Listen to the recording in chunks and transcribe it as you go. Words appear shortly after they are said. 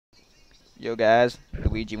Yo guys,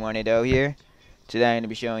 Luigi 180 here. Today I'm going to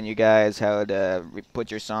be showing you guys how to put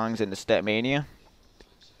your songs into Stepmania.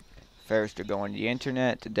 First, you're going to the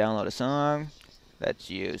internet to download a song. Let's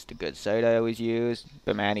use the good site I always use,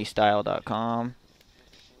 BemaniStyle.com.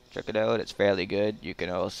 Check it out, it's fairly good. You can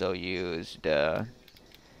also use the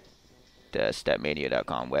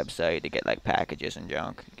Stepmania.com website to get like packages and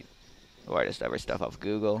junk, or just other stuff off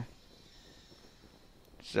Google.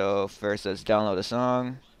 So first, let's download a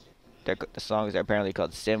song. The songs are apparently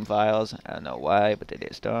called sim files. I don't know why, but they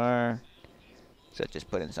just are. So just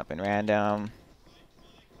put in something random.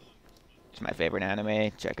 It's my favorite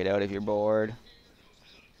anime. Check it out if you're bored.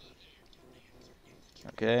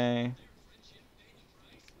 Okay.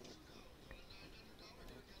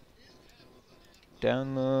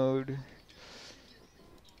 Download.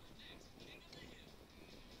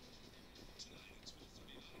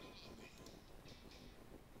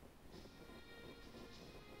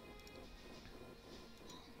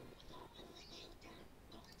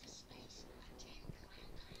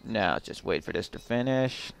 Now just wait for this to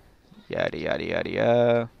finish. Yada yada yada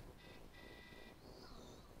yada.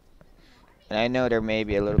 And I know there may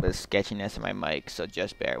be a little bit of sketchiness in my mic, so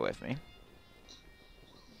just bear with me.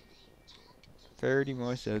 30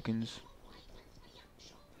 more seconds.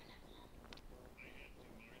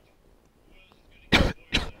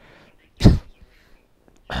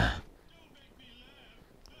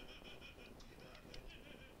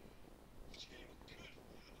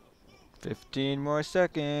 15 more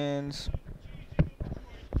seconds.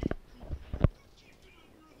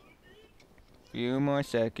 Few more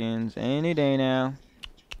seconds. Any day now.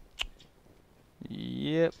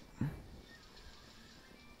 Yep.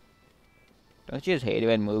 Don't you just hate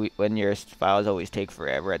it when your files always take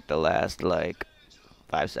forever at the last like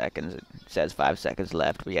 5 seconds? It says 5 seconds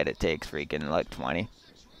left, but yet it takes freaking like 20.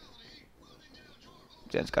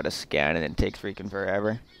 Then it's gotta scan and it takes freaking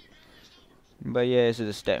forever. But yeah, this is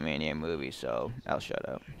a Stepmania movie, so I'll shut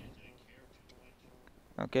up.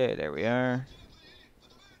 Okay, there we are.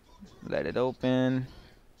 Let it open.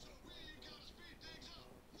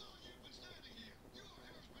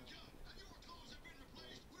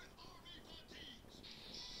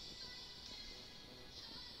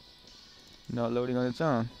 Not loading on its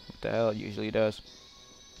own. What the hell it usually does.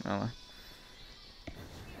 Oh.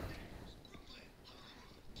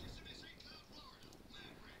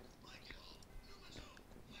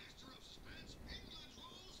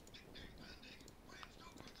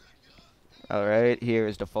 Alright, here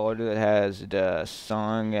is the folder that has the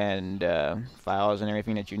song and files and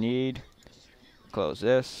everything that you need. Close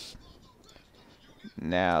this.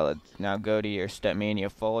 Now go to your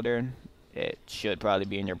Stepmania folder. It should probably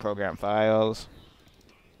be in your program files.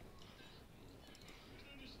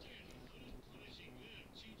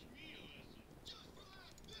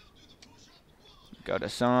 Go to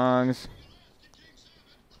songs.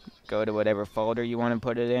 Go to whatever folder you want to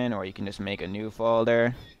put it in, or you can just make a new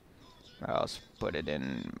folder. I'll put it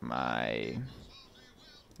in my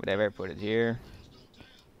whatever, put it here.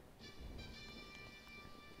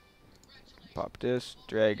 Pop this,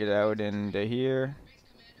 drag it out into here.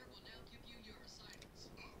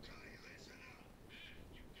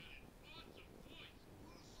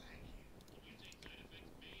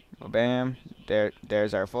 Well, bam,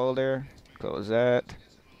 there's our folder. Close that.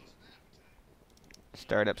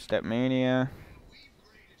 Start up Stepmania.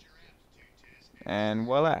 And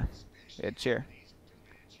voila, it's here.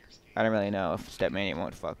 I don't really know if Stepmania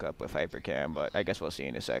won't fuck up with Hypercam, but I guess we'll see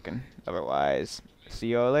in a second. Otherwise, see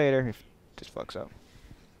you all later if this fucks up.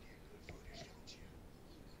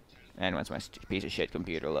 And once my piece of shit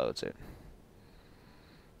computer loads it.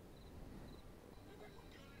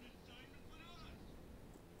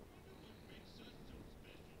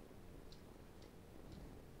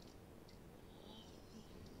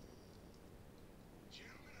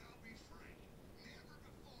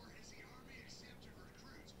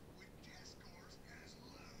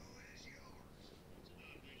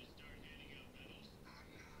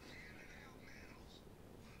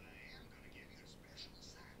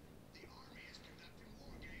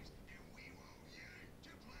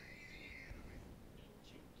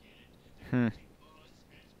 Hmm.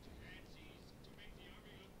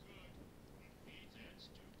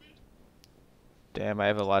 Damn, I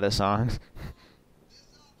have a lot of songs.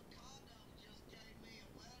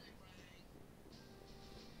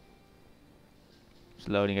 It's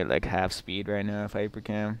loading at like half speed right now with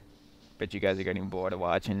Hypercam. Bet you guys are getting bored of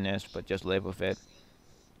watching this, but just live with it.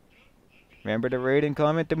 Remember to rate and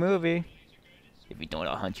comment the movie. If you don't,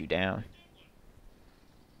 I'll hunt you down.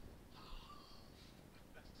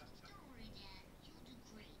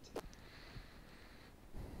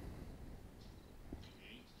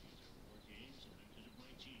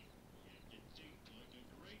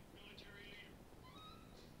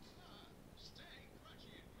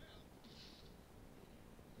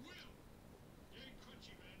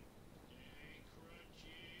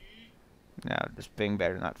 Now, this thing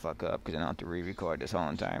better not fuck up, because I don't have to re-record this whole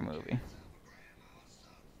entire movie.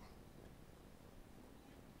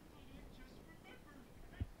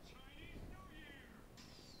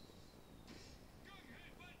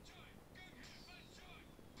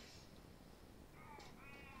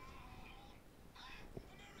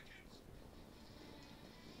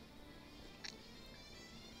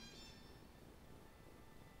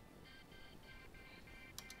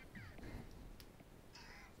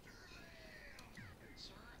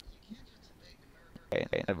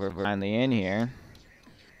 Okay, we're finally in here.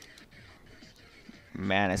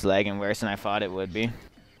 Man, it's lagging worse than I thought it would be.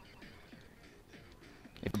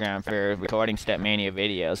 If you're going for recording Stepmania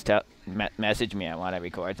videos, message me. I want to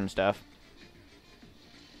record some stuff.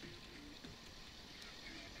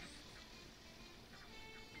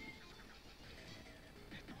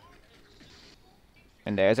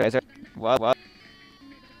 And there's our well.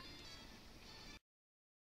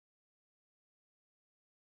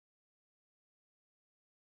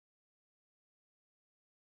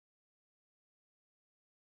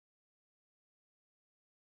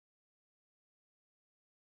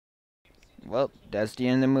 Well, that's the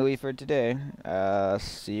end of the movie for today.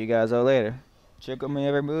 See you guys all later. Check out my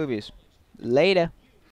other movies. Later.